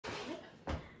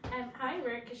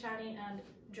we're Kashani and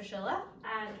Drusilla,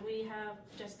 and we have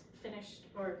just finished,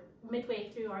 or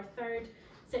midway through, our third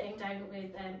sitting down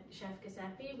with Chef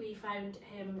Giuseppe. We found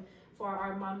him for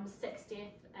our mum's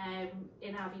 60th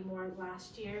in Aviemore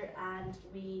last year, and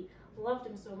we loved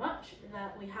him so much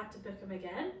that we had to book him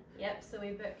again. Yep, so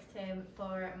we booked him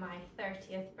for my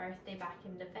 30th birthday back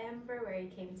in November, where he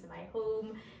came to my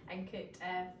home and cooked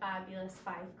a fabulous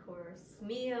 5-course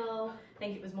meal. I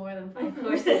think it was more than 5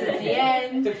 courses at the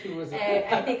end.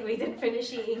 I think we didn't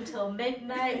finish eating till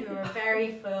midnight. We were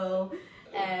very full.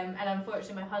 And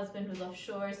unfortunately my husband was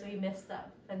offshore, so he missed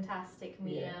that fantastic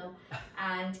meal. Yeah.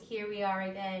 And here we are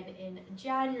again in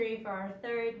January for our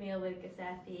third meal with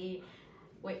Giuseppe,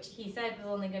 which he said was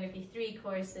only going to be 3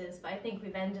 courses, but I think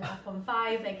we've ended up on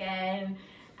 5 again.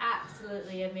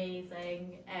 Absolutely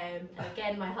amazing. And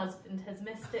again, my husband has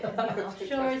missed it because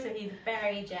he's offshore, so he's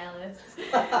very jealous.